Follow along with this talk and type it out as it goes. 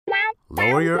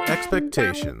Lower your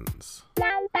expectations.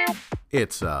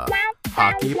 It's a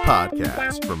hockey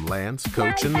podcast from Lance,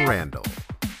 Coach, and Randall.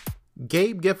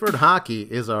 Gabe Gifford Hockey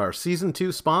is our Season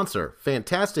 2 sponsor.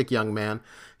 Fantastic young man.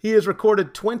 He has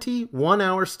recorded 20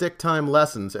 one-hour stick time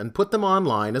lessons and put them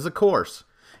online as a course.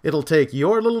 It'll take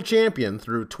your little champion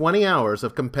through 20 hours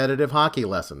of competitive hockey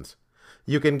lessons.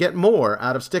 You can get more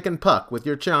out of stick and puck with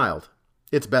your child.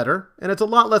 It's better, and it's a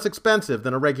lot less expensive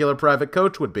than a regular private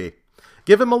coach would be.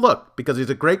 Give him a look, because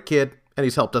he's a great kid, and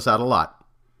he's helped us out a lot.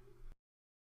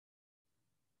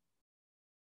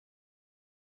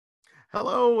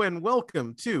 Hello, and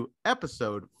welcome to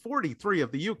episode 43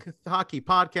 of the Youth Hockey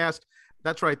Podcast.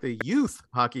 That's right, the Youth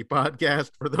Hockey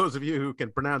Podcast, for those of you who can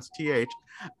pronounce TH.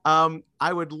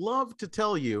 I would love to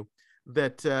tell you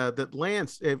that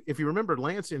Lance, if you remember,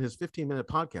 Lance in his 15-minute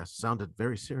podcast sounded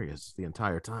very serious the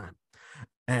entire time.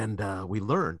 And we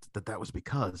learned that was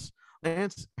because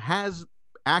Lance has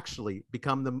actually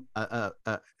become an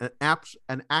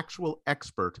actual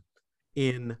expert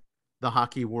in the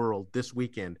hockey world this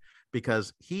weekend,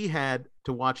 because he had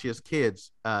to watch his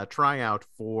kids try out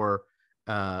for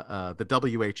the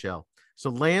WHL. So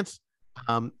Lance,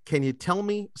 can you tell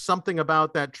me something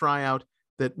about that tryout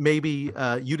that maybe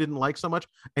you didn't like so much?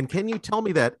 And can you tell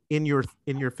me that in your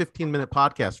 15-minute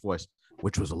podcast voice,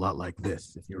 which was a lot like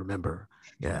this, if you remember?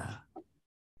 Yeah.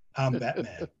 I'm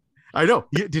Batman. I know.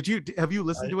 Have you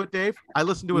listened to it, Dave? I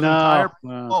listened to his entire.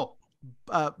 No.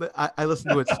 But I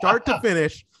listened to it start to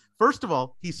finish. First of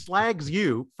all, he slags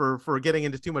you for getting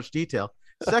into too much detail.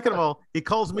 Second of all, he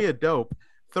calls me a dope.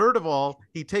 Third of all,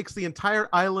 he takes the entire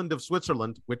island of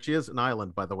Switzerland, which is an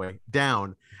island, by the way,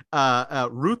 down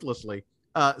ruthlessly.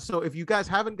 So if you guys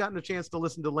haven't gotten a chance to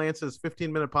listen to Lance's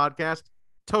 15-minute podcast,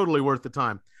 totally worth the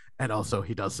time. And also,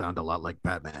 he does sound a lot like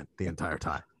Batman the entire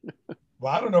time.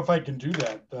 Well, I don't know if I can do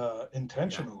that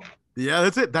intentionally. Yeah,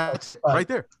 that's it. That's right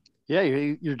there. Yeah,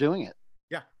 you're doing it.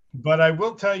 Yeah. But I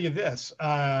will tell you this.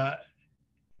 To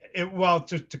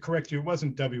correct you, it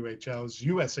wasn't WHL, it was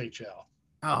USHL.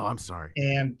 Oh, I'm sorry.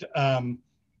 And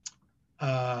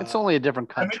it's only a different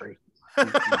country.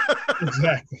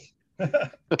 Exactly.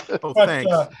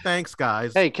 Thanks,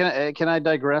 guys. Hey, can I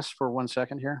digress for 1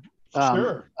 second here?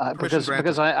 Sure.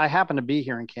 Because I happen to be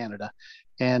here in Canada,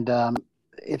 and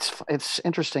it's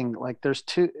interesting. Like, there's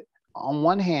two. On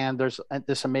one hand, there's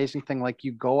this amazing thing. Like,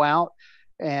 you go out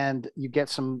and you get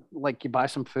some, like, you buy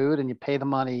some food and you pay the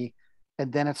money,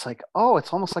 and then it's like, oh,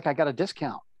 it's almost like I got a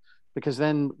discount, because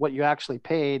then what you actually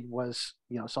paid was,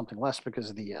 something less because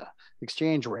of the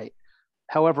exchange rate.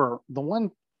 However, the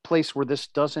one place where this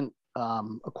doesn't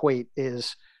equate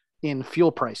is in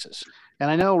fuel prices.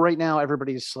 And I know right now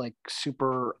everybody's like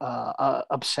super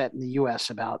upset in the US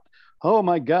about, oh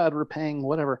my God, we're paying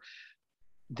whatever.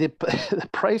 The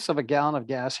price of a gallon of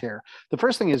gas here. The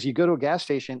first thing is, you go to a gas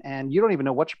station and you don't even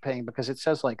know what you're paying, because it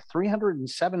says like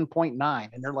 307.9.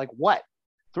 And they're like, what?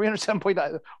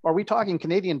 307.9? Are we talking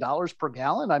Canadian dollars per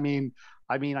gallon? I mean,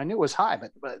 I knew it was high,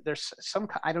 but there's some,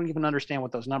 I don't even understand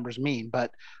what those numbers mean,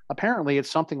 but apparently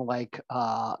it's something like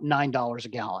 $9 a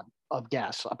gallon of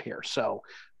gas up here. So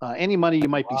any money you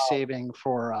might be saving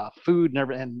for food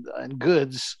and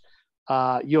goods,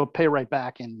 you'll pay right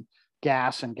back in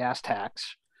gas and gas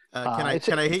tax.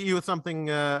 Can I hit you with something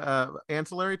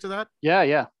ancillary to that?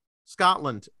 Yeah.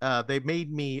 Scotland, they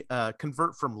made me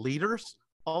convert from liters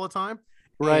all the time.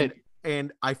 Right.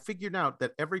 And I figured out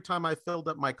that every time I filled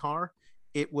up my car,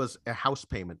 it was a house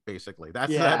payment, basically.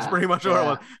 That's pretty much what it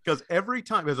was. Because every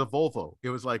time, it was a Volvo. It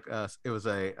was like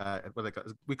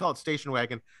we call it station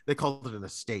wagon. They called it an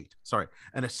estate. Sorry,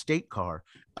 an estate car.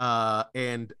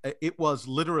 And it was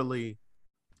literally,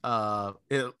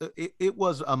 it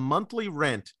was a monthly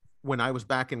rent when I was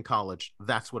back in college.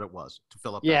 That's what it was to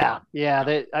fill up. Yeah.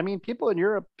 People in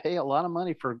Europe pay a lot of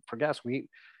money for gas. We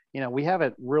have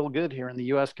it real good here in the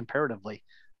U.S. comparatively.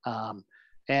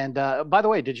 And by the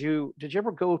way, did you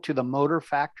ever go to the Motor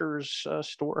Factors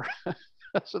store?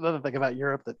 That's another thing about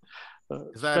Europe that,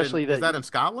 is that in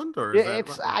Scotland, or?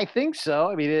 I think so.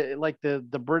 I mean, like the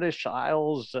British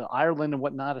Isles, Ireland, and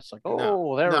whatnot. It's like,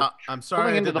 I'm sorry,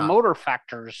 going into the Motor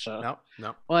Factors. No.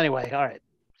 Well, anyway, all right.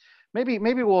 Maybe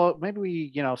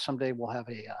we someday we'll have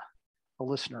a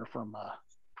listener from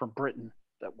Britain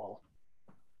that will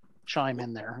chime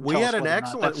in there. We had an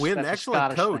excellent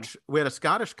coach. We had a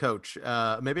Scottish coach.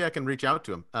 Maybe I can reach out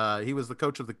to him. He was the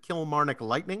coach of the Kilmarnock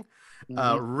Lightning.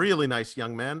 Really nice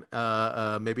young man.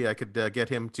 Maybe I could get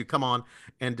him to come on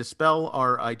and dispel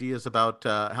our ideas about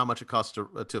how much it costs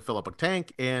to fill up a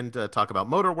tank, and talk about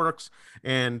Motorworks,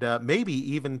 and maybe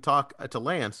even talk to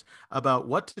Lance about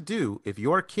what to do if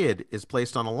your kid is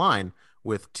placed on a line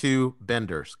with two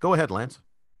benders. Go ahead, Lance.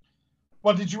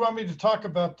 Well, did you want me to talk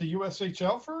about the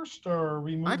USHL first, or are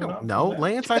we moving I don't on know, from that?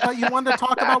 Lance. I thought you wanted to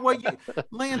talk about what you,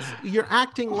 Lance. You're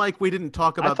acting like we didn't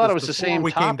talk I about thought this it was the before same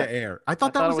we came to topic. air. I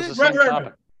thought that was it was it. the Right, same right, topic.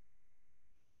 right.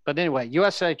 But anyway,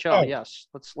 USHL, Oh. yes.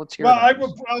 Let's hear Well,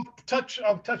 about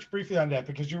I'll touch briefly on that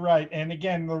because you're right. And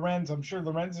again, Lorenz, I'm sure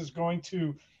Lorenz is going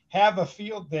to have a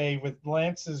field day with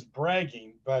Lance's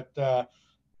bragging, but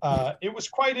it was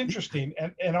quite interesting.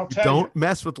 And I'll tell you, Don't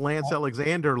mess with Lance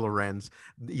Alexander, Lorenz.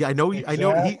 Yeah, I know. I know.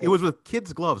 It exactly. was with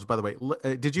kids' gloves, by the way.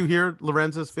 Did you hear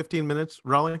Lorenz's 15 minutes,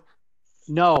 Raleigh?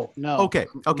 No. Okay.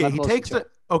 I'm not He listening takes to it.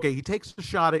 Okay, he takes a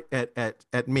shot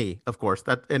at me, of course.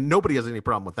 That, and nobody has any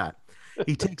problem with that.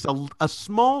 He takes a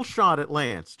small shot at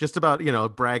Lance, just about,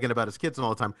 bragging about his kids and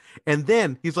all the time. And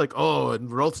then he's like, "Oh, and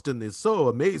Ralston is so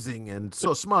amazing and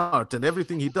so smart, and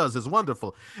everything he does is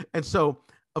wonderful." And so,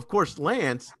 of course,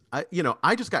 Lance, I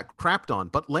just got crapped on,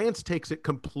 but Lance takes it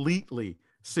completely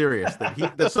serious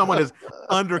that someone has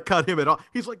undercut him at all.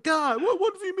 He's like, "God,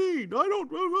 what does he mean? I don't."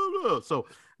 Blah, blah,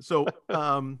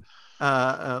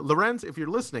 blah." Lorenz, if you're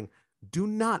listening, do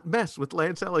not mess with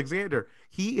Lance Alexander.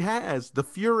 He has the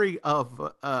fury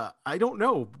of I don't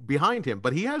know behind him,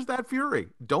 but he has that fury.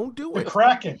 Don't do The it.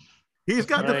 Kraken. He's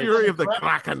got the Right. fury of the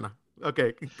Kraken.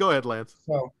 Okay, go ahead, Lance.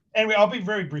 So anyway, I'll be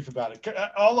very brief about it.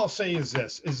 All I'll say is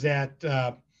this: is that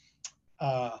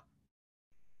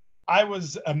I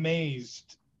was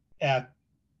amazed at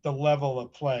the level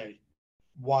of play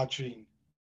watching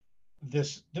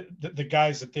the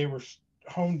guys that they were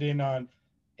honed in on,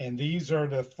 and these are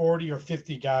the 40 or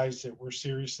 50 guys that we're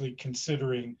seriously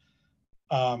considering.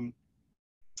 I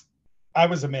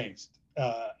was amazed.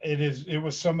 It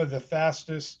was some of the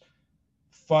fastest,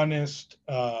 funnest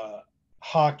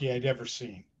hockey I'd ever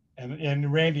seen,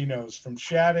 and Randy knows, from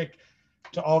Shattuck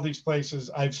to all these places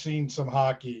I've seen some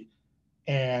hockey,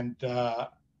 and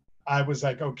I was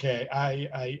like, okay,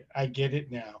 I get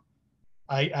it now.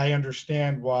 I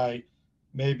understand why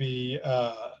maybe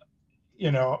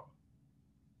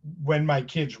when my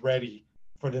kid's ready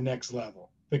for the next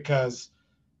level, because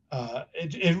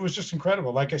it was just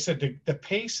incredible. Like I said, the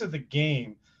pace of the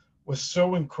game was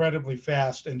so incredibly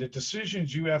fast, and the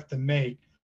decisions you have to make.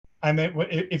 I mean,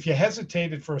 if you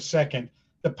hesitated for a second,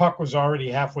 the puck was already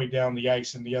halfway down the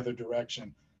ice in the other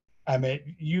direction. I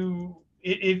mean,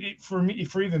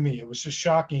 for even me, it was just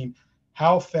shocking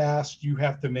how fast you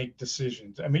have to make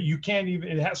decisions. I mean, you can't even.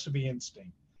 It has to be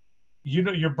instinct.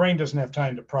 Your brain doesn't have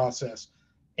time to process.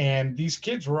 And these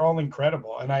kids were all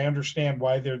incredible, and I understand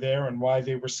why they're there and why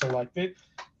they were selected.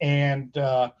 And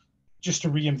just to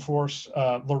reinforce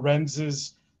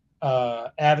Lorenz's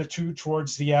attitude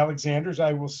towards the Alexanders,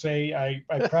 I will say I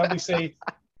proudly say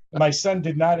my son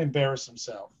did not embarrass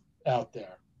himself out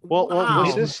there. Well, Wow.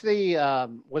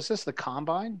 was this the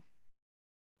combine?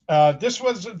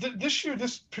 This year,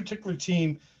 this particular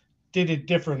team did it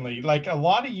differently. Like a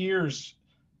lot of years,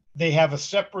 they have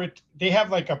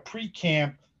like a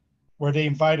pre-camp where they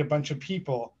invite a bunch of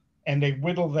people and they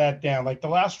whittle that down. Like the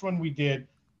last one we did,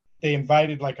 they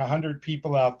invited like 100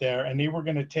 people out there, and they were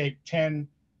going to take 10,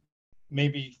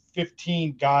 maybe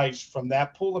 15 guys from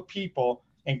that pool of people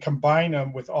and combine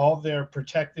them with all their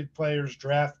protected players,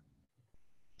 draft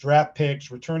picks,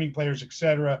 returning players,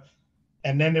 etc.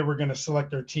 And then they were going to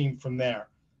select their team from there.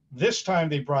 This time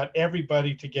they brought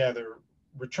everybody together,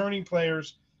 returning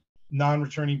players,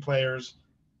 non-returning players.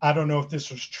 I don't know if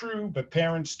this was true, but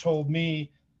parents told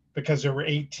me, because there were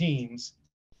 8 teams,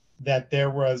 that there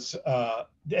was,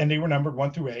 and they were numbered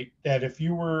 1 through 8, that if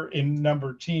you were in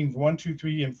numbered teams 1, 2,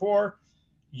 3, and 4,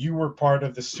 you were part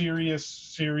of the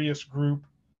serious group,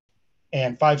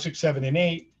 and 5, 6, 7, and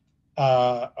 8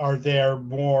 are there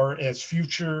more as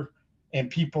future and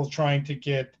people trying to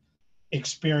get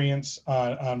experience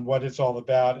on what it's all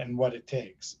about and what it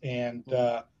takes. And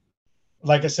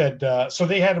like I said, so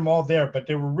they had them all there, but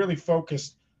they were really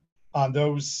focused on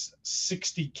those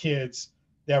 60 kids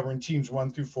that were in teams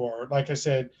 1 through 4. Like I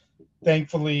said,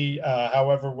 thankfully,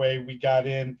 however way we got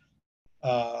in,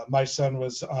 my son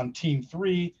was on team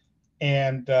 3,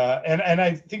 and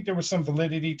I think there was some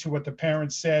validity to what the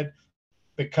parents said,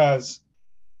 because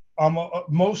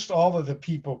most all of the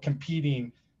people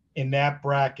competing in that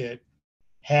bracket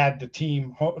had the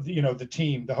team,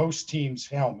 the host team's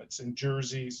helmets and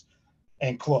jerseys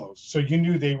and clothes. So you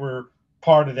knew they were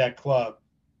part of that club.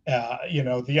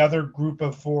 The other group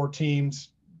of 4 teams,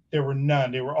 there were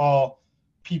none. They were all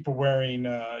people wearing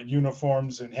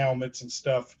uniforms and helmets and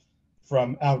stuff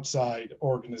from outside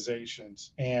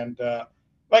organizations. And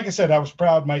like I said, I was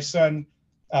proud. My son,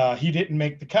 he didn't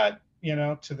make the cut,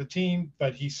 to the team,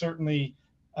 but he certainly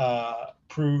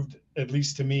proved, at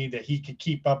least to me, that he could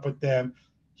keep up with them.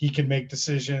 He can make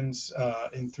decisions.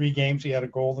 In 3 games, he had a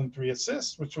goal and 3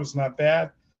 assists, which was not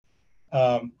bad.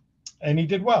 And he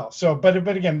did well. So, but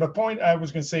again, the point I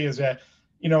was going to say is that,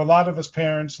 a lot of us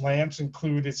parents, Lance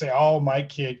included, say, "Oh, my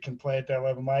kid can play at that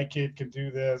level. My kid can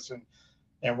do this."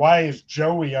 And why is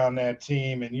Joey on that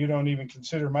team? And you don't even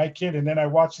consider my kid. And then I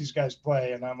watch these guys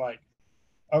play and I'm like,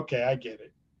 okay, I get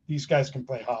it. These guys can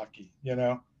play hockey,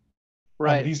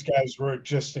 Right. These guys were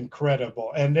just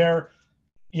incredible. And they're,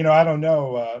 I don't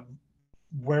know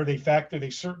where they factor.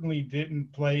 They certainly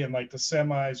didn't play in like the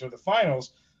semis or the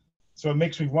finals. So it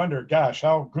makes me wonder, gosh,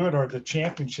 how good are the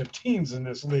championship teams in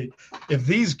this league if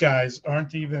these guys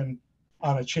aren't even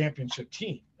on a championship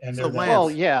team? And So, they're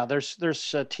Well, yeah,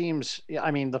 there's teams.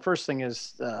 I mean, the first thing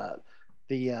is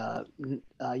the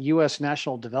U.S.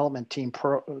 National Development Team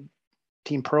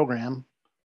Program.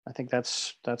 I think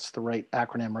that's the right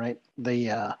acronym, right?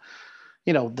 The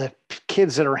the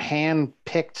kids that are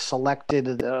hand-picked,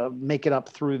 selected, make it up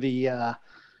through the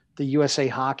USA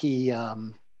Hockey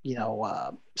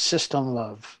system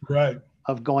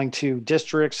of going to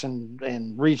districts and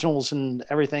regionals and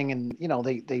everything, and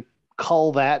they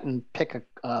cull that and pick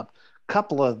a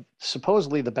couple of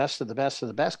supposedly the best of the best of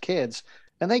the best kids,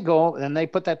 and they go and they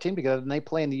put that team together and they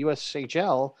play in the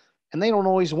USHL, and they don't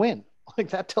always win. Like,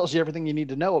 that tells you everything you need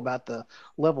to know about the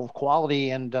level of quality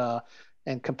and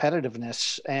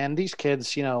competitiveness. And these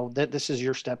kids, that this is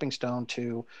your stepping stone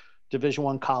to Division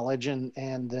I college and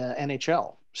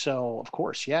NHL. So of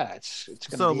course, yeah, it's going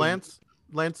to be. So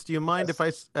Lance, do you mind if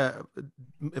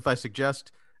I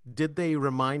suggest? Did they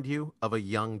remind you of a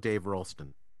young Dave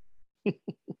Rolston?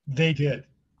 They did.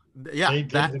 Yeah, they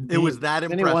did it was that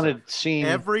impressive. Anyone had seen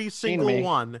every single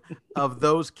one of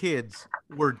those kids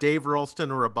were Dave Rolston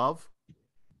or above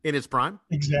in his prime.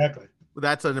 Exactly.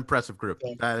 That's an impressive group.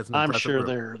 That is an impressive I'm sure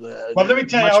group. they're well, let me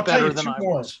tell you, I'll tell you two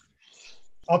more.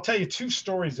 I'll tell you 2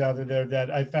 stories out of there that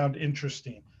I found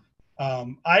interesting.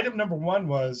 Item number 1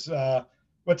 was the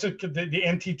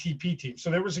NTTP team. So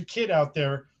there was a kid out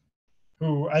there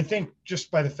who, I think,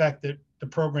 just by the fact that the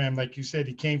program, like you said,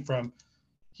 he came from,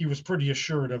 he was pretty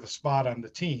assured of a spot on the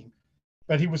team.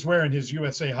 But he was wearing his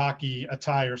USA Hockey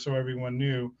attire, so everyone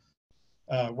knew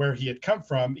where he had come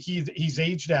from. He's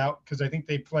aged out because I think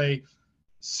they play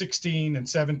 16 and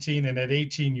 17, and at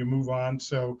 18 you move on.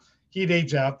 So he'd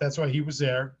age out. That's why he was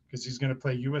there, because he's going to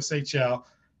play USHL.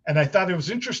 And I thought it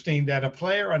was interesting that a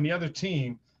player on the other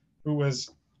team who was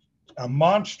a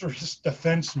monstrous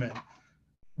defenseman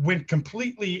went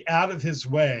completely out of his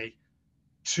way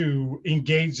to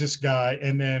engage this guy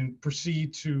and then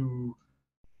proceed to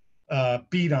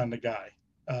beat on the guy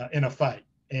in a fight.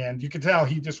 And you could tell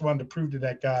he just wanted to prove to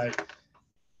that guy,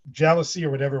 jealousy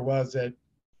or whatever it was, that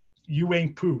you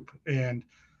ain't poop, and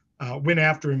went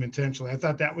after him intentionally. I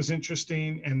thought that was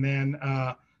interesting. And then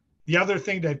the other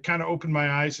thing that kind of opened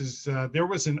my eyes is there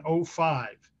was an 05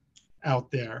 out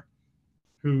there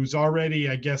who's already,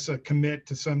 I guess, a commit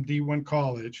to some D1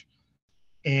 college.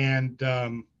 And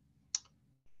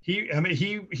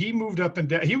he moved up and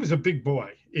down. He was a big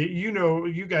boy.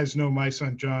 You guys know my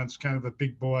son John's kind of a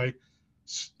big boy.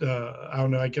 I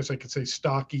don't know, I guess I could say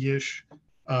stocky-ish,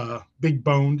 big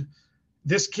boned.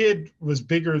 This kid was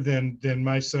bigger than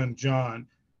my son John,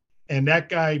 and that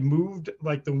guy moved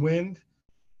like the wind.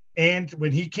 And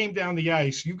when he came down the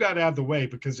ice, you got out of the way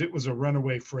because it was a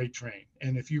runaway freight train.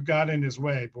 And if you got in his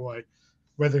way, boy,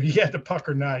 whether he had the puck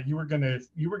or not, you were gonna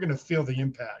feel the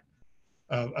impact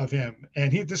of him.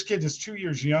 And this kid is 2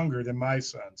 years younger than my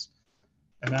sons,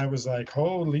 and I was like,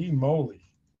 holy moly.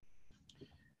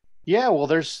 Yeah, well,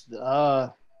 there's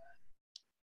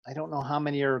I don't know how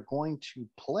many are going to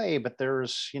play, but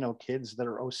there's kids that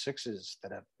are 06s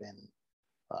that have been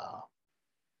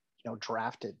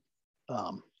drafted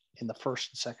in the first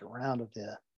and second round of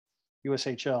the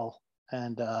USHL.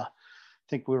 And I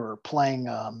think we were playing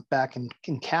back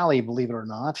in Cali, believe it or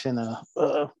not, in a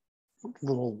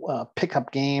little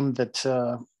pickup game that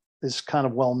is kind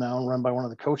of well known, run by one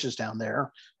of the coaches down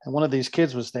there. And one of these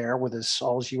kids was there with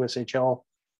all his USHL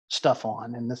stuff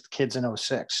on, and this kid's in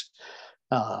 06.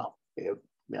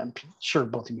 I'm sure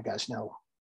both of you guys know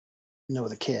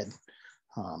the kid.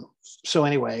 So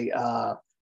anyway,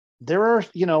 there are,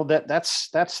 that's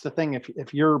the thing.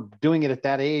 If you're doing it at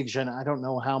that age, and I don't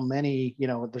know how many,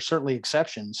 there's certainly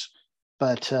exceptions,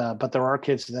 but there are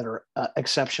kids that are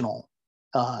exceptional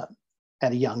at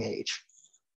a young age.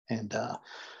 And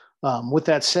with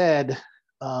that said,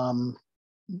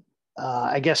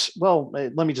 I guess, well,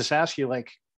 let me just ask you,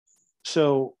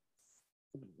 so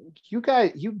you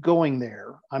going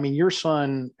there, I mean, your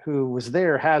son who was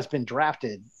there has been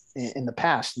drafted in the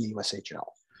past in the USHL.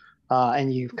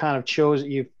 And you've kind of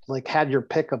you've had your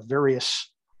pick of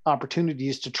various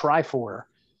opportunities to try for.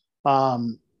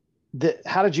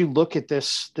 How did you look at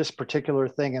this particular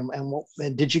thing,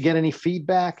 and did you get any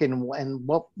feedback, and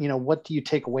what do you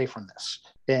take away from this,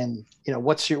 and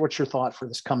what's your thought for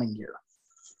this coming year?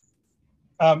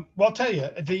 Well, I'll tell you,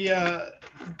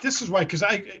 this is why, because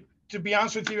to be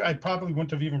honest with you, I probably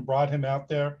wouldn't have even brought him out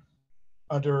there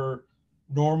under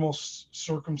normal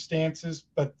circumstances.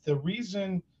 But the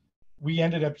reason we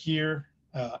ended up here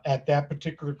at that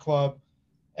particular club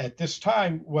at this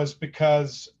time was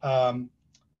because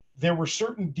there were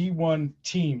certain D1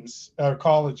 teams or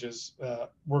colleges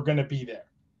were going to be there.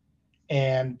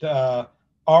 And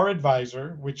our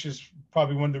advisor, which is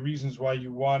probably one of the reasons why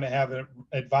you want to have an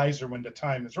advisor when the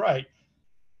time is right,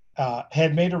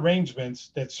 had made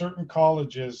arrangements that certain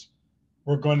colleges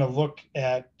were going to look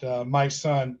at my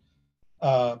son,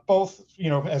 both,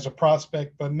 as a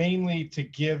prospect, but mainly to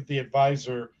give the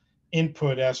advisor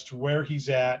input as to where he's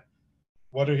at,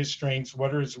 what are his strengths,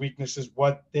 what are his weaknesses,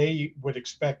 what they would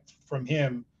expect from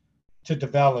him to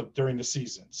develop during the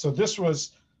season. So this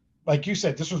was, like you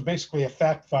said, this was basically a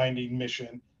fact-finding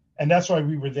mission, and that's why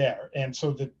we were there. And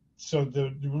so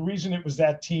the reason it was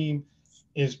that team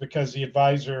is because the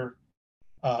advisor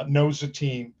knows the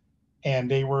team, and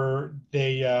they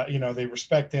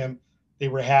respect him. They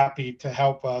were happy to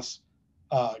help us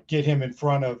get him in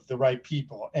front of the right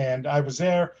people. And I was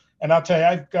there, and I'll tell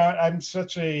you, I'm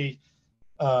such a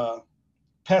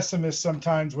pessimist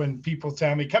sometimes when people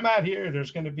tell me, come out here,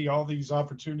 there's going to be all these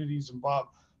opportunities and blah,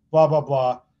 blah, blah,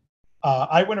 blah.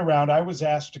 I went around, I was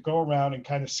asked to go around and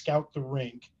kind of scout the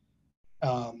rink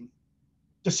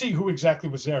to see who exactly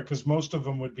was there, because most of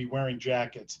them would be wearing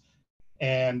jackets.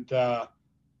 And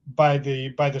by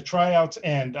the tryouts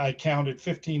end, I counted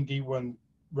 15 D1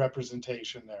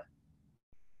 representation there.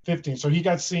 15. So he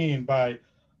got seen by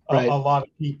a lot of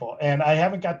people. And I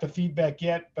haven't got the feedback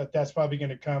yet, but that's probably going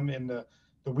to come in the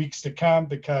weeks to come,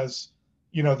 because,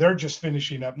 they're just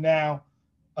finishing up now.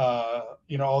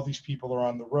 All these people are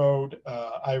on the road.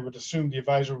 I would assume the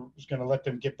advisor was going to let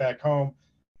them get back home,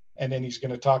 and then he's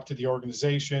going to talk to the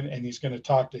organization, and he's going to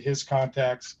talk to his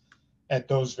contacts at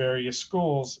those various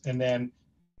schools. And then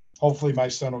hopefully my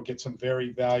son will get some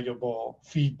very valuable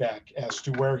feedback as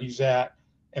to where he's at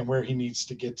and where he needs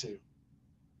to get to.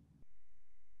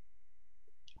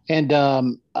 And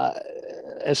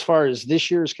as far as this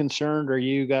year is concerned, are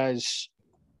you guys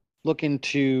looking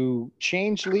to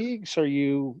change leagues? Are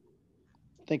you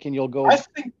thinking you'll go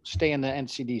stay in the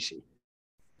NCDC?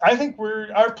 I think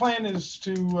our plan is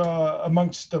to,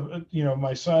 amongst the,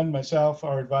 my son, myself,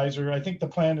 our advisor, I think the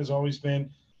plan has always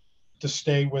been to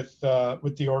stay with the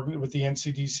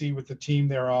NCDC, with the team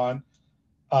they're on.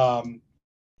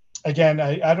 Again,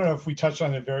 I don't know if we touched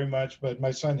on it very much, but my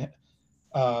son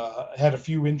had a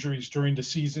few injuries during the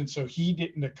season, so he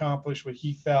didn't accomplish what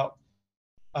he felt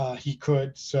he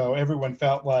could. So everyone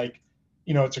felt like,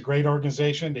 it's a great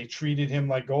organization. They treated him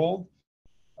like gold.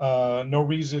 No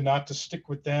reason not to stick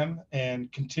with them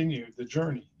and continue the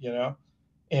journey,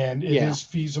 and it is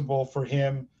feasible for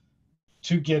him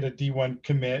to get a D1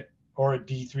 commit or a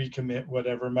D3 commit,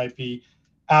 whatever it might be,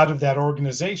 out of that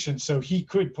organization. So he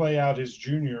could play out his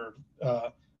junior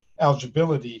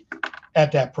eligibility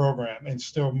at that program and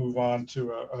still move on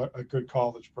to a good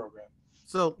college program.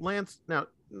 So Lance, now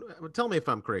tell me if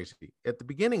I'm crazy. At the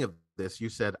beginning of this, you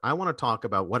said, I want to talk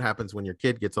about what happens when your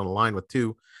kid gets on the line with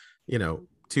two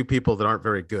people that aren't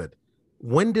very good.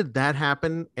 When did that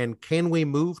happen? And can we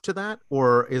move to that?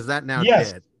 Or is that now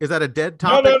dead? Is that a dead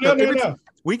topic? No.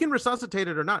 We can resuscitate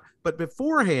it or not. But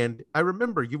beforehand, I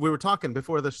remember we were talking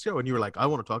before the show and you were like, I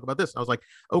want to talk about this. I was like,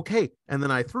 okay. And then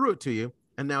I threw it to you.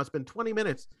 And now it's been 20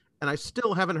 minutes and I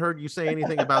still haven't heard you say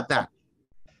anything about that.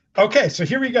 Okay. So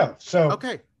here we go. So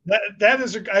okay. That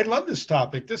is I love this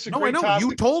topic. This is a great topic.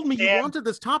 You told me you wanted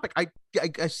this topic. I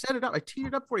set it up. I teed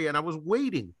it up for you and I was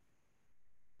waiting.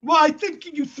 Well, I think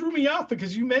you threw me off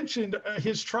because you mentioned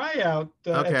his tryout.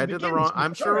 Okay, I did the wrong.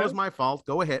 I'm sure it was my fault.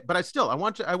 Go ahead, but I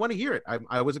want to hear it.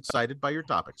 I was excited by your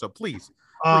topic, so please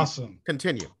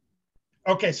continue.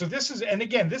 Okay, so this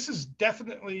is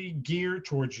definitely geared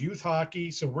towards youth hockey.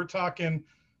 So we're talking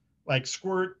like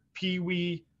squirt,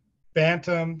 peewee,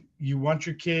 bantam. You want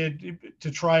your kid to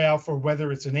try out for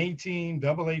whether it's an A team,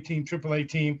 double A team, triple A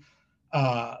team.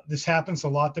 This happens a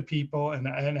lot to people, and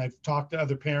I've talked to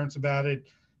other parents about it.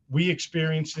 We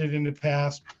experienced it in the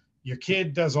past. Your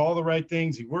kid does all the right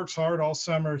things. He works hard all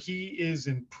summer. He is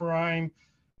in prime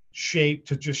shape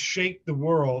to just shake the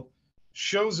world,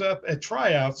 shows up at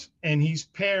tryouts, and he's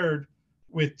paired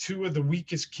with two of the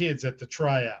weakest kids at the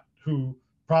tryout who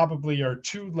probably are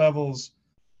 2 levels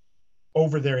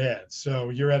over their heads. So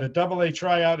you're at a double A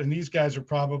tryout, and these guys are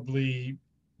probably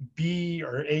B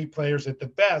or A players at the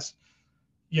best,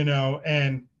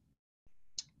 and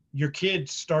your kid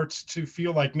starts to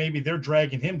feel like maybe they're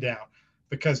dragging him down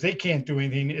because they can't do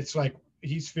anything. It's like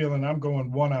he's feeling, I'm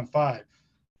going 1-on-5.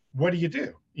 What do you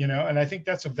do? And I think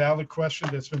that's a valid question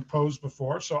that's been posed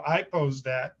before. So I posed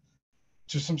that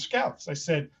to some scouts. I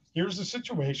said, here's the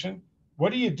situation.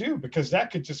 What do you do? Because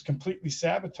that could just completely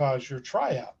sabotage your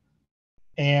tryout.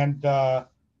 And the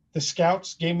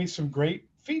scouts gave me some great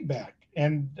feedback.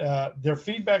 And their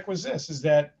feedback was this, is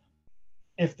that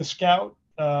if the scout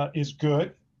is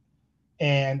good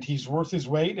and he's worth his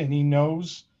weight and he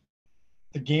knows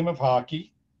the game of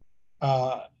hockey,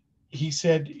 he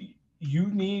said,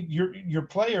 your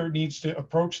player needs to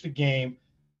approach the game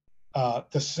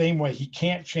the same way. He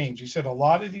can't change. He said a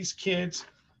lot of these kids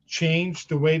change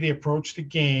the way they approach the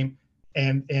game,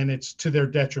 and it's to their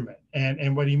detriment.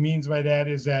 And what he means by that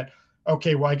is that,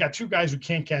 okay, well, I got two guys who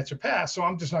can't catch a pass, so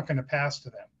I'm just not going to pass to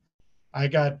them. I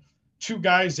got two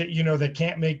guys that that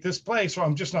can't make this play, so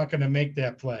I'm just not going to make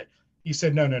that play. He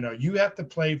said, no. You have to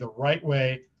play the right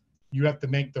way. You have to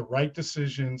make the right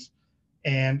decisions.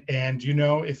 And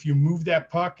if you move that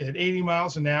puck at 80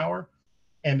 miles an hour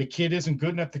and the kid isn't good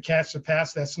enough to catch the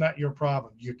pass, that's not your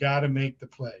problem. You got to make the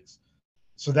plays.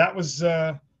 So that was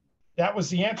the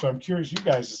answer. I'm curious you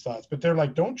guys' thoughts, but they're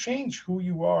like, don't change who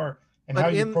you are and how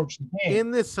you approach the game. In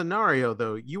this scenario,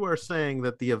 though, you are saying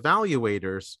that the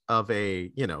evaluators of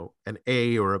an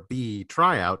A or a B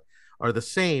tryout are the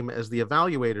same as the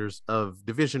evaluators of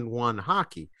Division I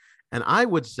hockey. And I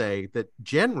would say that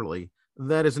generally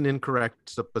that is an incorrect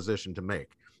supposition to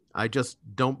make. I just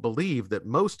don't believe that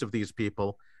most of these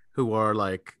people who are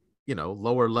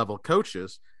lower level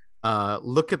coaches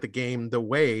look at the game the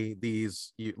way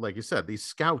like you said, these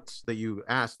scouts that you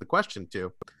asked the question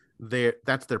to,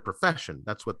 that's their profession.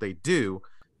 That's what they do.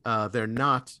 They're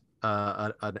not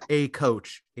an A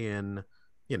coach in,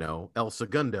 El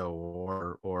Segundo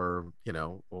or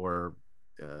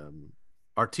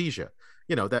Artesia.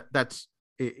 That's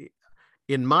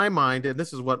in my mind, and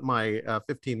this is what my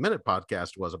 15-minute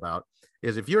podcast was about,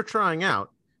 is if you're trying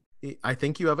out, I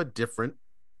think you have a different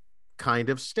kind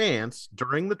of stance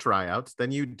during the tryouts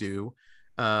than you do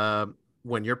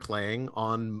when you're playing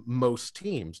on most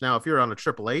teams. Now, if you're on a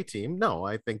AAA team, no,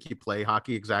 I think you play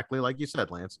hockey exactly like you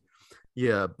said, Lance.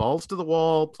 Yeah, balls to the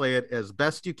wall, play it as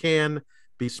best you can,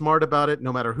 be smart about it,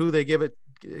 no matter who they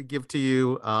give to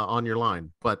you on your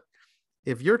line. But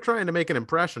if you're trying to make an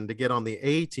impression to get on the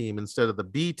A team instead of the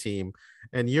B team,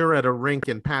 and you're at a rink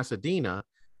in Pasadena,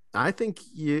 I think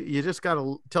you just got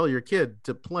to tell your kid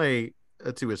to play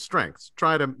to his strengths.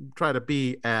 Try to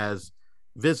be as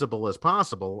visible as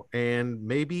possible, and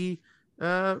maybe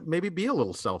be a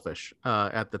little selfish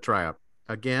at the tryout.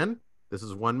 Again, this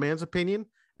is one man's opinion,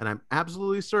 and I'm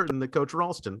absolutely certain that Coach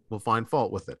Ralston will find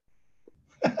fault with it.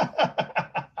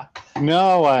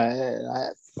 No,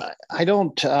 I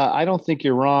don't think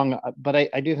you're wrong, but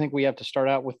I do think we have to start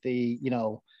out with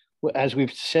as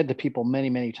we've said to people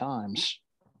many, many times,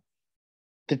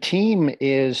 the team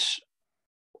is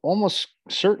almost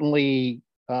certainly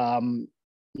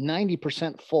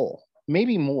 90% full,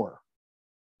 maybe more.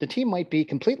 The team might be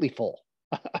completely full.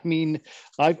 I mean,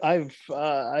 I'm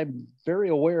very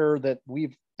aware that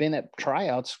we've been at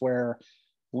tryouts where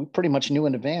we pretty much knew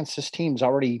in advance this team's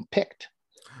already picked.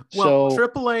 Well,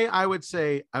 AAA, I would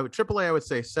say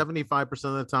 75%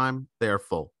 of the time they are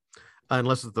full,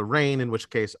 unless it's the rain, in which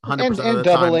case 100% of the time.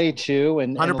 Double A too,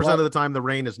 and 100% of the time the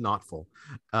rain is not full.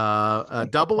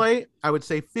 Double A, I would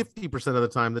say 50% of the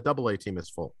time the Double A team is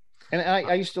full. And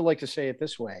I used to like to say it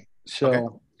this way.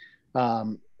 So,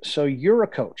 okay. So you're a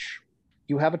coach,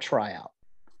 you have a tryout,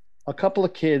 a couple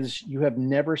of kids you have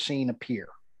never seen appear.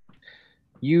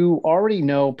 You already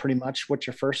know pretty much what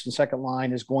your first and second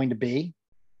line is going to be.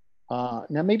 Now,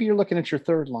 maybe you're looking at your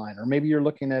third line, or maybe you're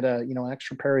looking at an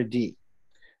extra pair of D.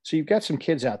 So you've got some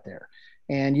kids out there,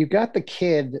 and you've got the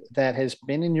kid that has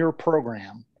been in your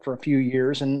program for a few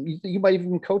years, and you might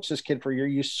even coach this kid for a year.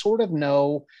 You sort of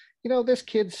know, this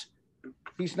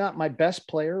he's not my best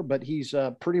player, but he's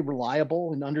pretty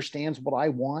reliable and understands what I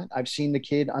want. I've seen the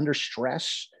kid under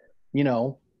stress,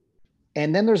 and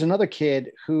then there's another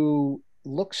kid who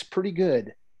looks pretty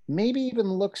good, maybe even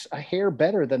looks a hair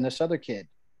better than this other kid.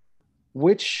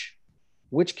 Which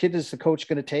kid is the coach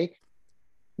going to take?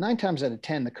 9 times out of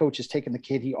 10, the coach is taking the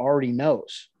kid he already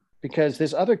knows, because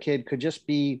this other kid could just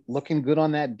be looking good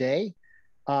on that day.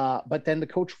 But then the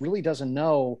coach really doesn't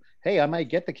know, hey, I might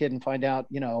get the kid and find out,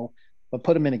 but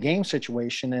put him in a game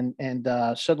situation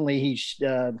and suddenly he's,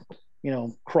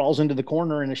 crawls into the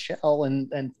corner in a shell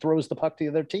and throws the puck to the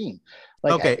other team.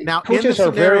 Okay. Now coaches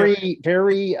are very,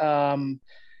 very,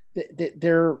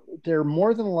 they're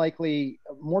more than likely,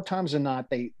 more times than not,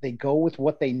 they go with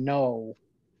what they know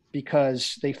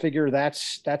because they figure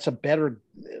that's a better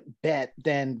bet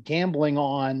than gambling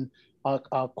on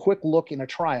a quick look in a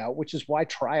tryout, which is why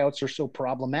tryouts are so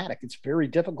problematic. It's very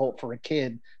difficult for a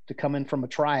kid to come in from a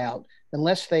tryout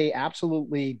unless they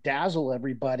absolutely dazzle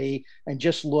everybody and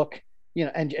just look,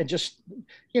 and just,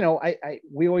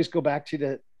 we always go back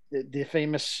to the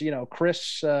famous,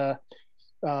 Chris,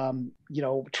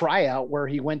 tryout where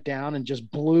he went down and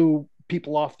just blew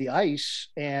people off the ice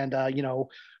and,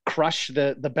 crush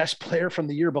the best player from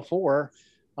the year before.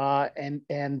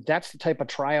 And that's the type of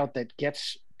tryout that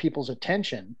gets people's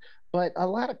attention. But a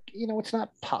lot of, it's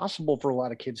not possible for a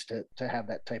lot of kids to have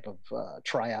that type of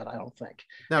tryout, I don't think.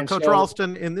 Now, And Coach so,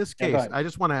 Ralston, in this go case, ahead. I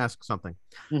just want to ask something.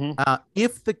 Mhm.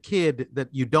 If the kid that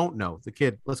you don't know, the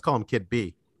kid, let's call him Kid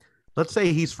B, let's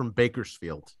say he's from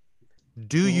Bakersfield.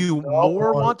 Do you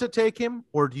more want to take him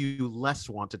or do you less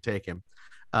want to take him?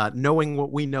 Knowing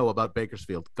what we know about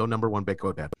Bakersfield, go number one,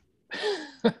 Bako Dad.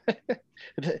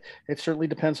 It certainly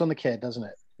depends on the kid, doesn't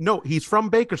it? No, he's from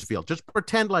Bakersfield. Just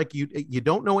pretend like you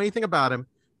don't know anything about him,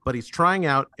 but he's trying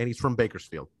out and he's from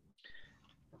Bakersfield.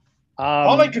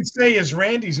 All I can say is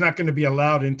Randy's not going to be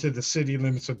allowed into the city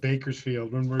limits of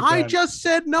Bakersfield when we're done. I just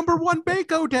said number one,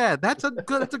 Bako Dad. That's a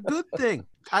good thing.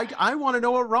 I want to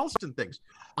know what Ralston thinks.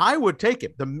 I would take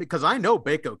him because I know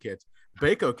Bako kids.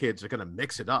 Bako kids are going to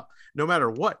mix it up no matter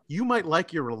what. You might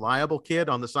like your reliable kid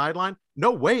on the sideline.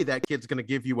 No way that kid's going to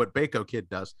give you what Bako kid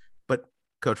does. But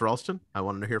Coach Ralston, I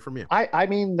wanted to hear from you. I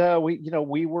mean,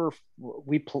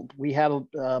 we had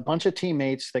a bunch of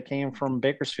teammates that came from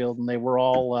Bakersfield, and they were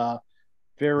all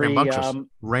very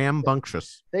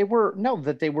rambunctious. They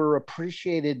were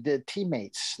appreciated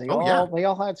teammates. They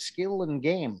all had skill in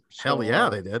game. So, hell yeah,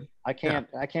 they did. I can't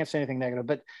say anything negative,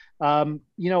 but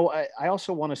I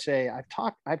also want to say I've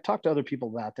talked to other people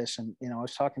about this, and I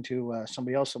was talking to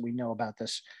somebody else that we know about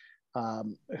this,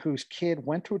 whose kid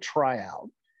went to a tryout,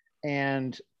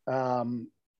 and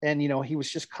he was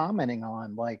just commenting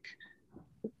on like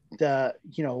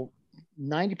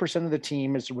 90% of the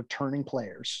team is returning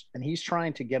players, and he's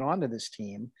trying to get onto this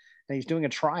team, and he's doing a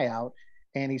tryout,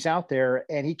 and he's out there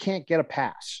and he can't get a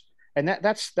pass. And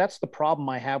that's the problem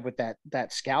I have with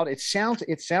that scout. It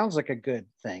sounds like a good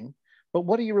thing, but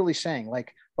what are you really saying?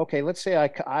 Like, okay, let's say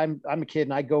I'm a kid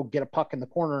and I go get a puck in the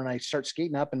corner and I start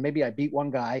skating up and maybe I beat one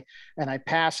guy and I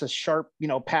pass a sharp,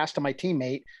 pass to my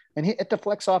teammate and it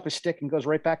deflects off his stick and goes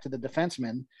right back to the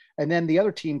defenseman. And then the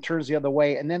other team turns the other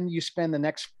way. And then you spend the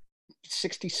next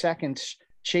 60 seconds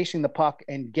chasing the puck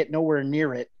and get nowhere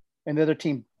near it. And the other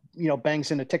team,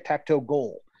 bangs in a tic-tac-toe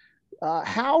goal.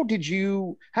 How did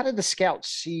the scout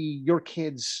see your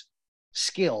kid's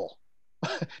skill?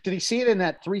 Did he see it in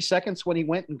that 3 seconds when he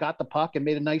went and got the puck and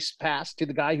made a nice pass to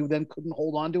the guy who then couldn't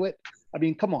hold on to it? I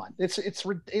mean, come on,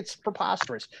 it's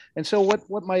preposterous. And so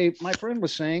what my friend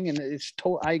was saying, and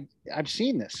I've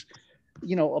seen this,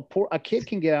 a kid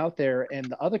can get out there and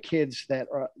the other kids that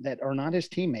are not his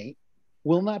teammate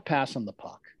will not pass on the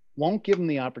puck, won't give him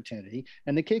the opportunity.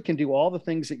 And the kid can do all the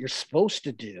things that you're supposed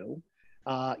to do,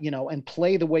 and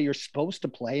play the way you're supposed to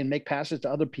play and make passes to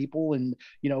other people and,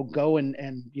 go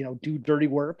and do dirty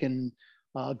work and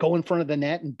go in front of the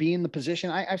net and be in the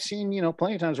position. I've seen,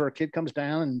 plenty of times where a kid comes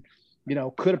down and,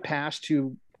 could have passed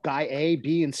to guy A,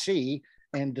 B, and C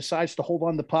and decides to hold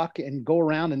on the puck and go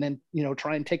around and then,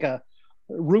 try and take a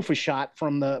roof shot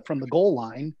from the goal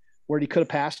line where he could have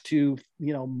passed to,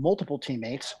 multiple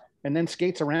teammates and then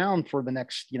skates around for the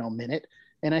next, minute.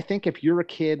 And I think if you're a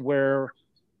kid where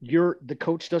the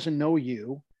coach doesn't know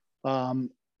you,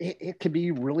 it could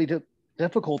be really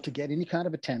difficult to get any kind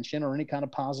of attention or any kind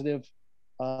of positive,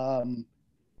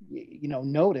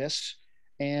 notice.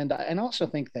 And I also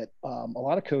think that a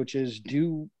lot of coaches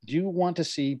do want to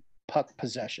see puck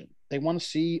possession. They want to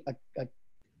see a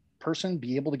person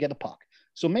be able to get a puck.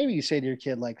 So maybe you say to your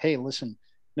kid, like, hey, listen,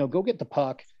 go get the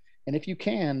puck. And if you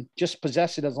can, just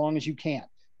possess it as long as you can.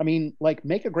 I mean, like,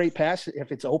 make a great pass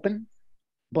if it's open.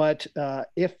 But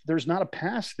if there's not a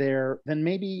pass there, then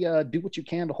maybe do what you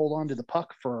can to hold on to the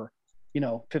puck for,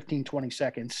 15, 20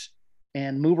 seconds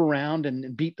and move around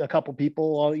and beat a couple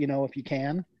people, if you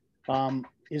can.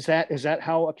 Is that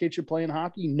how a kid should play in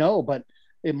hockey? No, but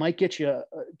it might get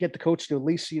the coach to at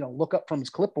least, look up from his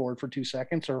clipboard for 2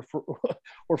 seconds or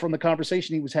from the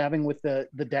conversation he was having with the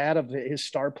dad of his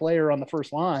star player on the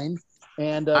first line.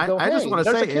 And I just want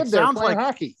to say, it sounds like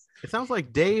hockey. It sounds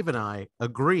like Dave and I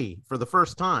agree for the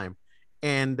first time,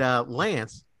 and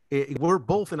Lance, we're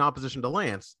both in opposition to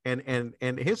Lance and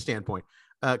his standpoint.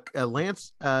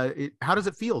 Lance, how does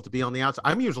it feel to be on the outside?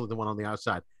 I'm usually the one on the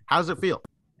outside. How does it feel?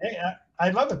 Hey, I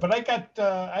love it, but I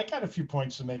got a few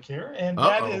points to make here, and Uh-oh.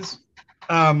 that is,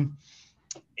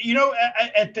 you know,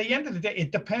 at the end of the day,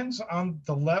 it depends on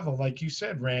the level, like you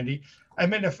said, Randy. I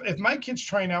mean, if my kid's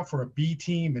trying out for a B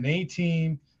team, an A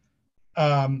team,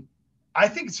 I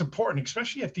think it's important,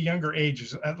 especially at the younger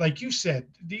ages. Like you said,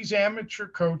 these amateur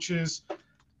coaches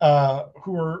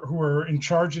who are in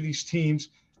charge of these teams,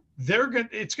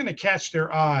 it's gonna catch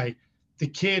their eye. The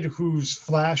kid who's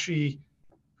flashy,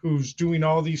 who's doing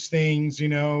all these things, you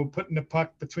know, putting the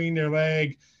puck between their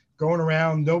leg, going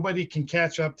around. Nobody can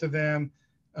catch up to them.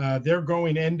 They're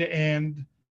going end to end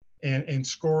and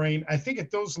scoring. I think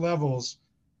at those levels,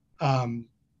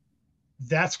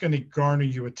 that's going to garner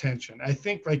you attention. I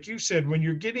think, like you said, when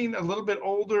you're getting a little bit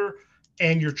older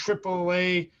and you're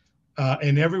AAA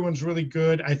and everyone's really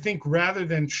good, I think rather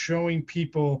than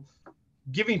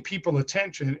giving people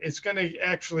attention, it's going to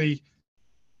actually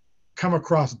come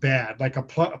across bad. Like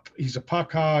he's a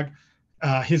puck hog.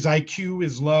 His IQ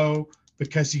is low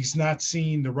because he's not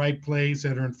seeing the right plays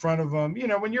that are in front of him. You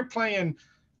know, when you're playing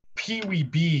Pee Wee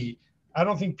B, I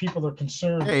don't think people are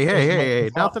concerned. Hey,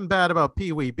 nothing bad about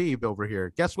Pee Wee Beeb over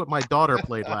here. Guess what my daughter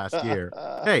played last year?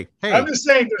 Hey. I'm just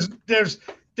saying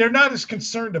they're not as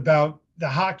concerned about the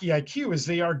hockey IQ as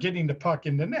they are getting the puck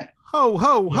in the net.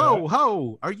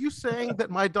 Ho. Are you saying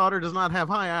that my daughter does not have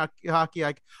high hockey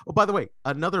IQ? Oh, by the way,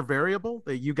 another variable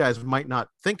that you guys might not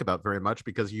think about very much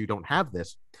because you don't have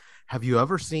this. Have you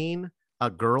ever seen a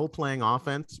girl playing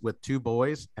offense with two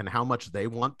boys and how much they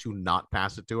want to not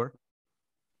pass it to her?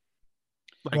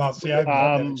 Like, well, see,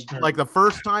 like the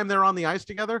first time they're on the ice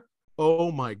together,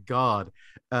 oh my God.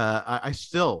 I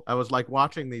was like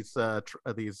watching these,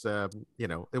 you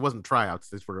know, it wasn't tryouts.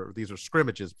 These are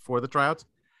scrimmages before the tryouts.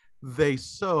 They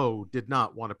so did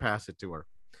not want to pass it to her.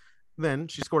 Then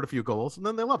she scored a few goals and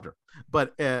then they loved her.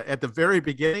 But at the very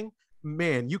beginning,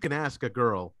 man, you can ask a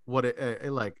girl whether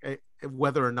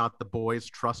or not the boys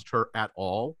trust her at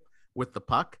all with the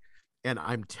puck. And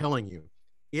I'm telling you,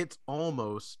 it's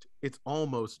almost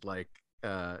like,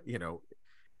 you know,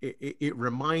 it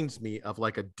reminds me of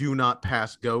like a do not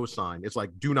pass go sign. It's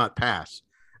like, do not pass.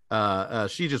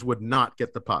 She just would not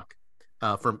get the puck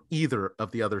from either of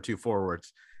the other two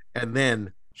forwards. And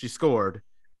then she scored,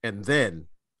 and then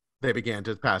they began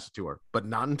to pass it to her, but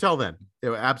not until then. They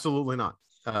were absolutely not.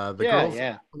 The girls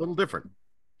a little different.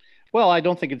 Well, I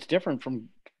don't think it's different from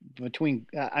between.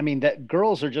 I mean, that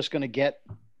girls are just going to get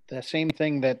the same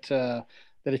thing that that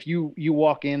if you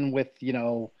walk in with, you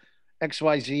know,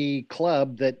 XYZ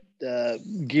club that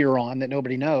gear on that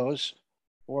nobody knows,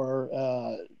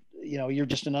 or you know, you're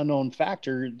just an unknown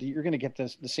factor, you're going to get the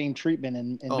same treatment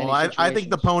in many situations. I think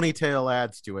the ponytail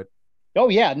adds to it. Oh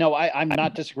yeah, no, I'm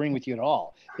not disagreeing with you at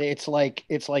all. It's like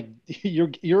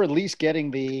you're at least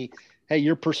getting the, hey,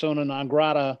 you're persona non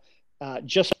grata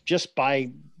just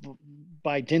by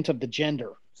dint of the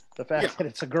gender, the fact that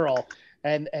it's a girl,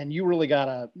 and you really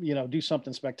gotta, you know, do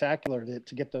something spectacular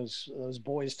to get those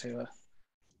boys to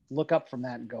look up from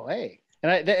that and go, hey.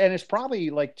 And it's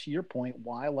probably, like, to your point,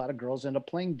 why a lot of girls end up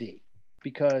playing D,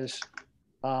 because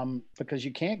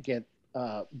you can't get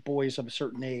boys of a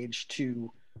certain age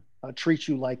to treat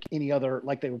you like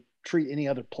they would treat any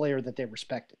other player that they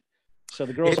respected. So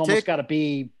the girls almost got to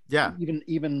be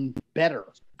even better.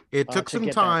 It took some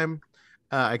time.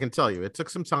 I can tell you, it took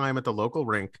some time at the local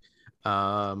rink.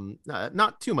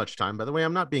 Not too much time, by the way.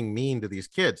 I'm not being mean to these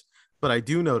kids, but I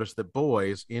do notice that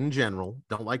boys in general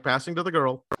don't like passing to the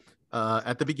girl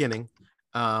at the beginning.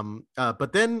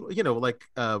 But then, you know, like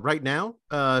right now,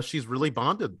 she's really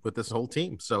bonded with this whole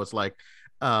team. So it's like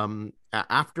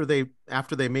after they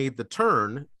made the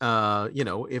turn, you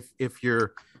know, if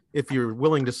you're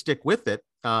willing to stick with it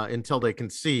until they can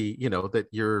see, you know, that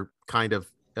you're kind of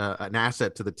an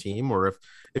asset to the team, or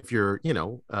if you're, you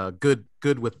know, good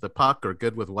with the puck or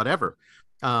good with whatever,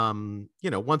 you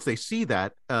know, once they see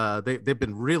that, they've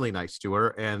been really nice to her.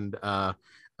 And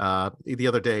the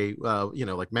other day, you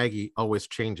know, like Maggie always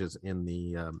changes in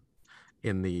the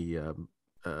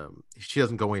she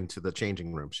doesn't go into the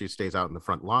changing room. She stays out in the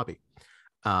front lobby.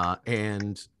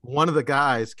 And one of the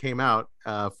guys came out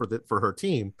for her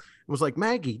team and was like,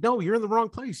 Maggie, no, you're in the wrong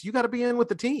place. You got to be in with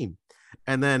the team.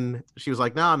 And then she was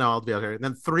like, no, I'll be out here. And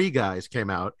then 3 guys came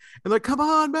out and like, come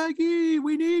on, Maggie,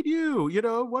 we need you. You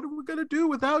know, what are we going to do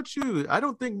without you? I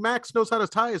don't think Max knows how to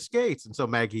tie his skates. And so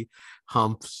Maggie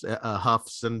huffs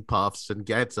and puffs and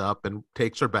gets up and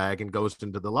takes her bag and goes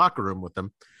into the locker room with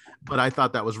them. But I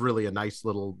thought that was really a nice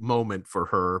little moment for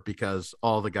her, because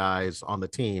all the guys on the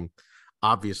team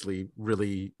obviously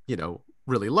really, you know,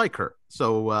 really like her.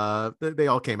 So they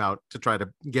all came out to try to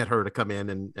get her to come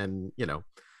in and you know,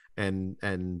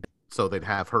 and so they'd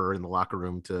have her in the locker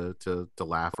room to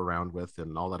laugh around with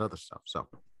and all that other stuff. So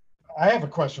I have a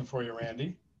question for you,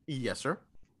 Randy. yes, sir.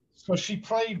 So she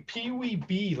played Pee Wee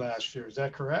B last year. Is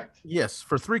that correct? Yes,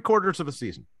 for 3/4 of a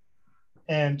season.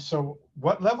 And so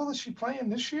what level is she playing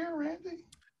this year, Randy?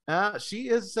 She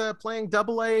is playing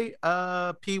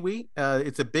AA Pee Wee.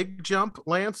 It's a big jump,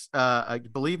 Lance.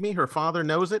 Believe me, her father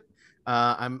knows it.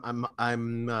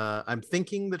 I'm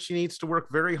thinking that she needs to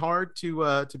work very hard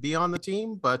to be on the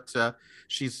team, but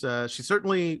she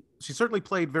certainly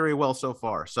played very well so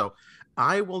far. So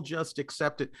I will just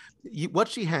accept it. What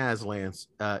she has, Lance,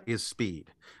 is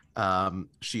speed.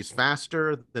 She's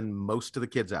faster than most of the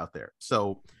kids out there.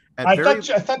 So I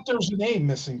thought there was an A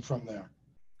missing from there.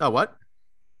 Oh, what?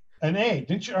 An A?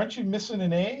 Aren't you missing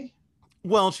an A?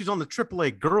 Well, she's on the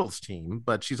AAA girls team,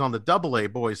 but she's on the AA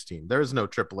boys team. There is no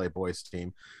AAA boys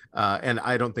team, and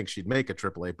I don't think she'd make a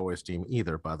AAA boys team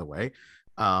either, by the way.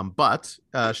 But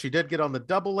she did get on the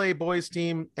AA boys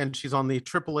team, and she's on the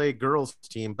AAA girls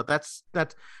team. But that's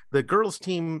the girls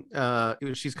team.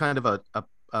 She's kind of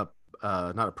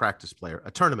not a practice player, a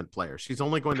tournament player. She's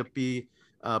only going to be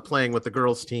playing with the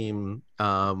girls team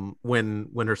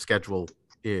when her schedule,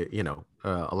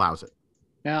 allows it.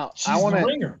 Now, she's the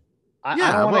ringer. I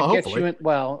don't want to get you in.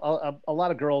 Well, a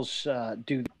lot of girls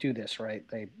do this, right?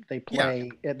 They play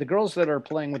the girls that are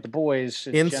playing with the boys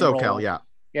in SoCal. Yeah,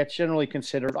 it's generally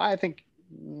considered. I think,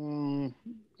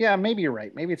 maybe you're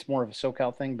right. Maybe it's more of a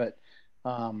SoCal thing, but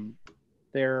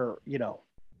they're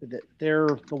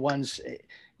the ones.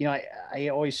 I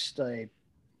always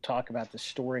talk about the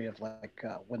story of like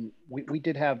when we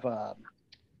did have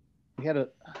we had a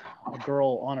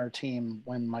girl on our team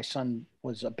when my son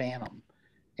was a Bantam.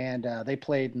 And they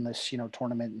played in this,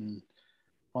 tournament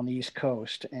on the East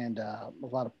Coast, and a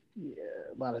lot of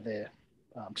the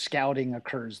scouting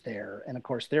occurs there. And of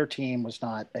course, their team was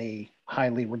not a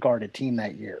highly regarded team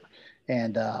that year,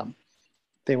 and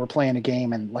they were playing a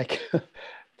game, and like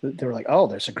they were like, "Oh,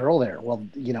 there's a girl there." Well,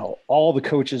 all the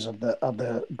coaches of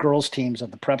the girls teams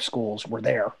of the prep schools were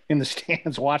there in the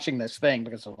stands watching this thing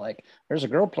because of like, "There's a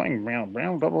girl playing round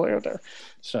AA out there,"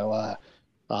 so.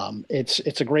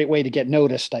 It's a great way to get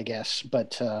noticed, I guess.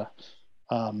 But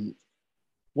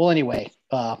anyway,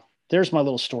 there's my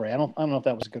little story. I don't know if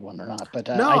that was a good one or not, but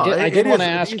no, I did want to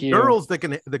ask you.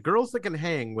 The girls that can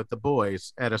hang with the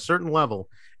boys at a certain level,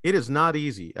 it is not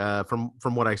easy. From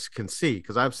what I can see,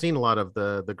 because I've seen a lot of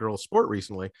the girls' sport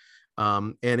recently,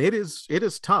 and it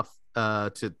is tough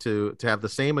to have the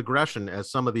same aggression as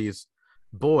some of these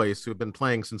boys who have been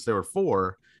playing since they were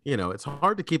 4. It's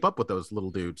hard to keep up with those little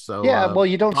dudes. So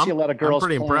you don't see a lot of girls. I'm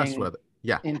pretty impressed with it.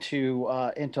 Yeah, into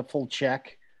full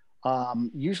check.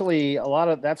 Usually, a lot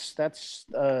of that's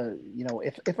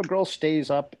if a girl stays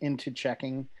up into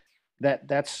checking,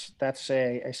 that's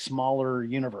a smaller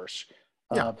universe.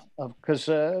 Because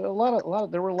there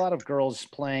were a lot of girls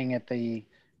playing at the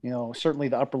certainly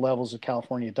the upper levels of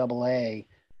California AA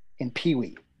in Pee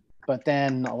Wee, but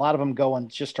then a lot of them go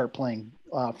and just start playing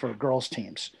for girls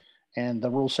teams. And the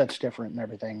rule set's different and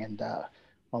everything. And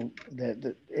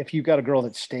if you've got a girl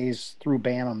that stays through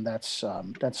Bantam, that's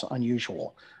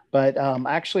unusual. But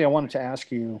actually, I wanted to ask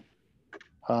you,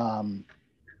 I don't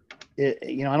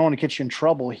want to get you in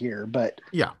trouble here, but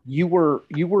you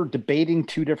were debating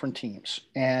 2 different teams,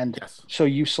 and so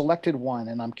you selected one.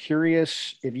 And I'm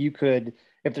curious if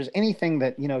there's anything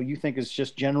that you think is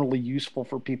just generally useful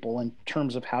for people in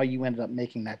terms of how you ended up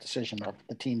making that decision of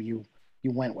the team you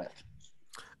went with.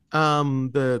 Are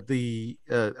you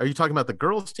talking about the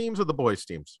girls teams or the boys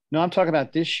teams? No, I'm talking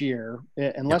about this year.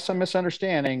 Unless I'm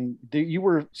misunderstanding, you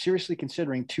were seriously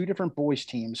considering 2 different boys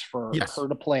teams for her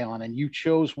to play on, and you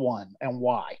chose one. And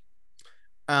why?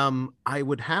 I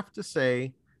would have to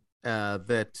say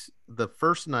that the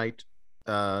first night,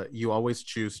 you always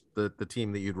choose the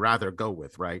team that you'd rather go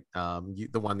with, right?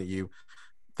 The one that you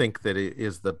think that it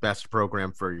is the best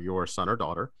program for your son or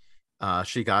daughter.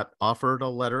 She got offered a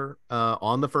letter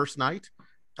on the first night.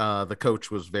 The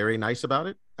coach was very nice about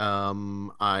it.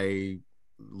 I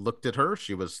looked at her;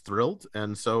 she was thrilled,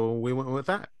 and so we went with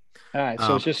that. All right.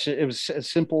 So it was as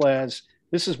simple as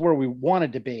this is where we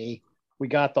wanted to be. We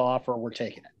got the offer. We're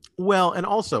taking it. Well, and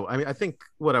also, I think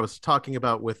what I was talking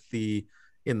about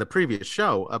in the previous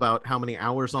show about how many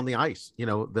hours on the ice.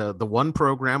 The one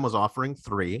program was offering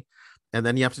 3. And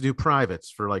then you have to do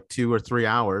privates for like 2 or 3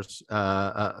 hours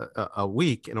a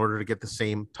week in order to get the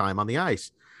same time on the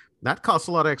ice. That costs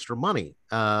a lot of extra money.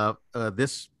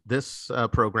 This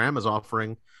program is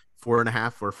offering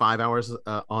 4.5 or 5 hours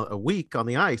a week on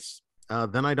the ice.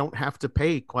 Then I don't have to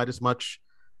pay quite as much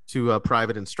to a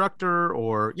private instructor,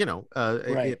 or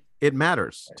it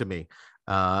matters to me.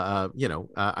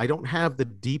 I don't have the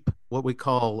deep, what we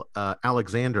call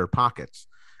Alexander pockets,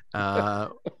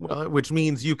 which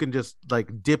means you can just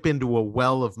like dip into a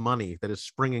well of money that is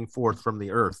springing forth from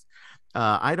the earth.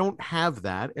 I don't have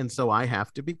that, and so I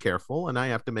have to be careful, and I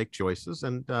have to make choices,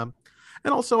 and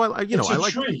also I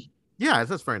like tree. Yeah,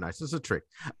 that's very nice. It's a trick.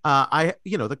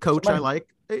 The coach I like.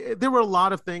 There were a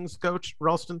lot of things, Coach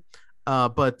Ralston,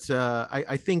 but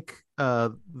I think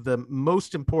the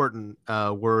most important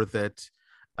were that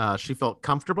she felt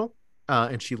comfortable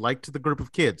and she liked the group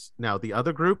of kids. Now, the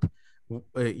other group,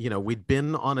 we'd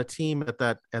been on a team at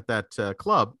that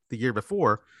club the year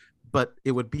before, but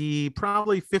it would be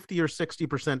probably 50 or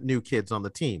 60% new kids on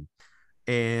the team.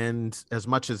 And as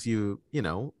much as you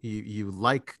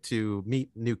like to meet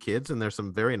new kids, and there's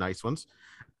some very nice ones,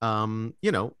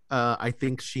 I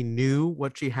think she knew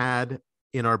what she had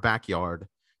in our backyard.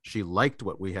 She liked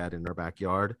what we had in our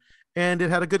backyard, and it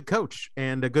had a good coach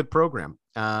and a good program.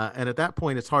 And at that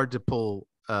point, it's hard to pull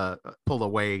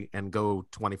away and go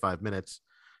 25 minutes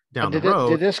down the road.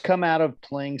 Did this come out of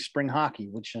playing spring hockey,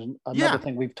 which is another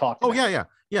thing we've talked about?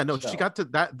 Yeah. No, so she got to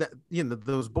that,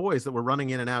 those boys that were running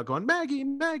in and out going, Maggie,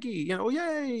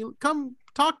 yay, come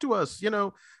talk to us,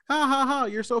 ha ha ha,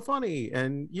 you're so funny,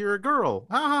 and you're a girl,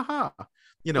 ha ha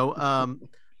ha.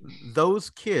 Those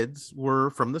kids were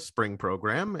from the spring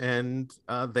program, and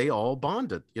they all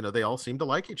bonded. They all seemed to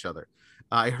like each other.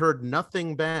 I heard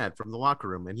nothing bad from the locker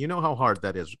room, and you know how hard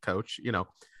that is, Coach.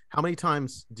 How many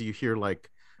times do you hear like,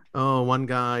 oh, one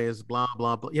guy is blah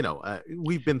blah blah.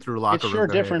 We've been through locker room. It's sure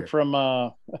different from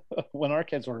when our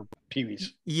kids were peewees.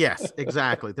 Yes,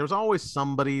 exactly. There's always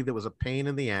somebody that was a pain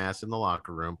in the ass in the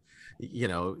locker room.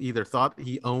 Either thought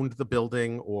he owned the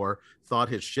building, or thought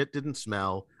his shit didn't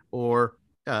smell, or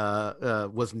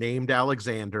was named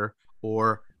Alexander,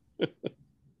 or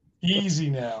easy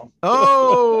now.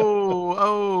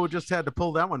 Just had to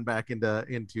pull that one back into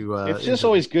it's just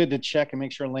always good to check and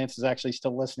make sure Lance is actually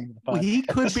still listening to the podcast. He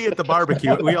could be at the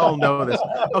barbecue. We all know this.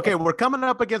 Okay, we're coming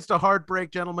up against a hard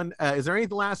break, gentlemen. Is there any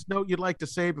last note you'd like to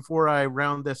say before I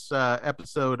round this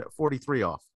episode 43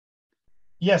 off?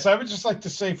 Yes, I would just like to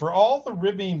say, for all the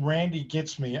ribbing Randy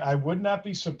gets me, I would not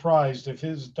be surprised if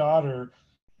his daughter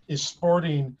is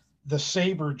sporting the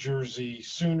Sabre jersey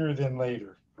sooner than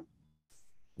later.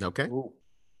 Okay. Ooh.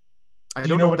 I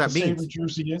don't know what that means. Sabre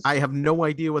jersey is? I have no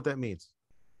idea what that means.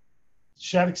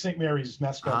 Shattuck St. Mary's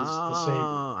mascot is the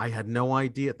Sabre. I had no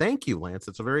idea. Thank you, Lance.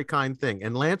 It's a very kind thing.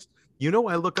 And Lance,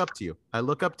 I look up to you. I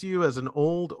look up to you as an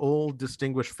old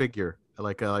distinguished figure,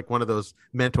 like one of those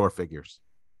mentor figures.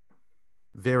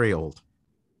 Very old.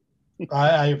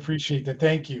 I appreciate that.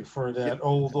 Thank you for that.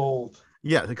 Old.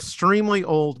 Yeah, extremely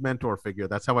old mentor figure.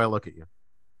 That's how I look at you.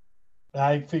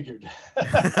 I figured.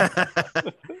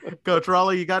 Coach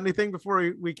Raleigh, you got anything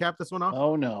before we cap this one off?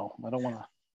 Oh, no. I don't want to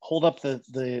hold up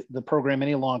the program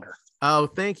any longer. Oh,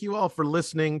 thank you all for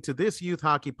listening to this youth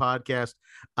hockey podcast.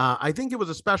 I think it was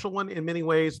a special one in many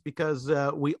ways because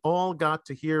we all got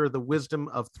to hear the wisdom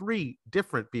of three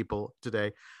different people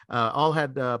today. All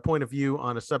had a point of view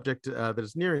on a subject that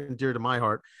is near and dear to my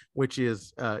heart, which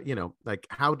is, like,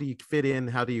 how do you fit in?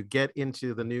 How do you get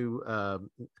into the new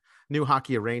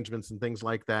hockey arrangements and things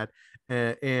like that?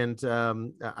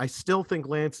 I still think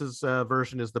Lance's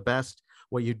version is the best.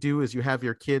 What you do is you have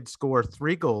your kid score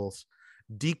 3 goals,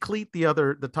 decleat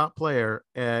the top player,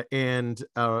 and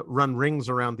run rings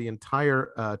around the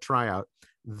entire tryout.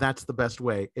 That's the best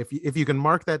way. If you can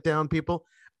mark that down, people,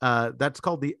 that's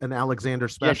called an Alexander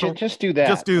special. Yeah, just do that.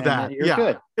 Just do that. You're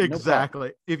good. Exactly.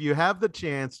 No, if you have the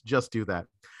chance, just do that.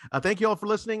 Thank you all for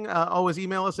listening. Always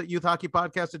email us at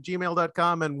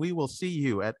youthhockeypodcast@gmail.com, and we will see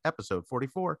you at episode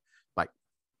 44. Bye.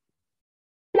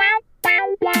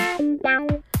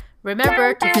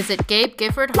 Remember to visit Gabe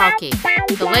Gifford Hockey.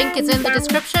 The link is in the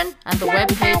description and the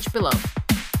webpage below.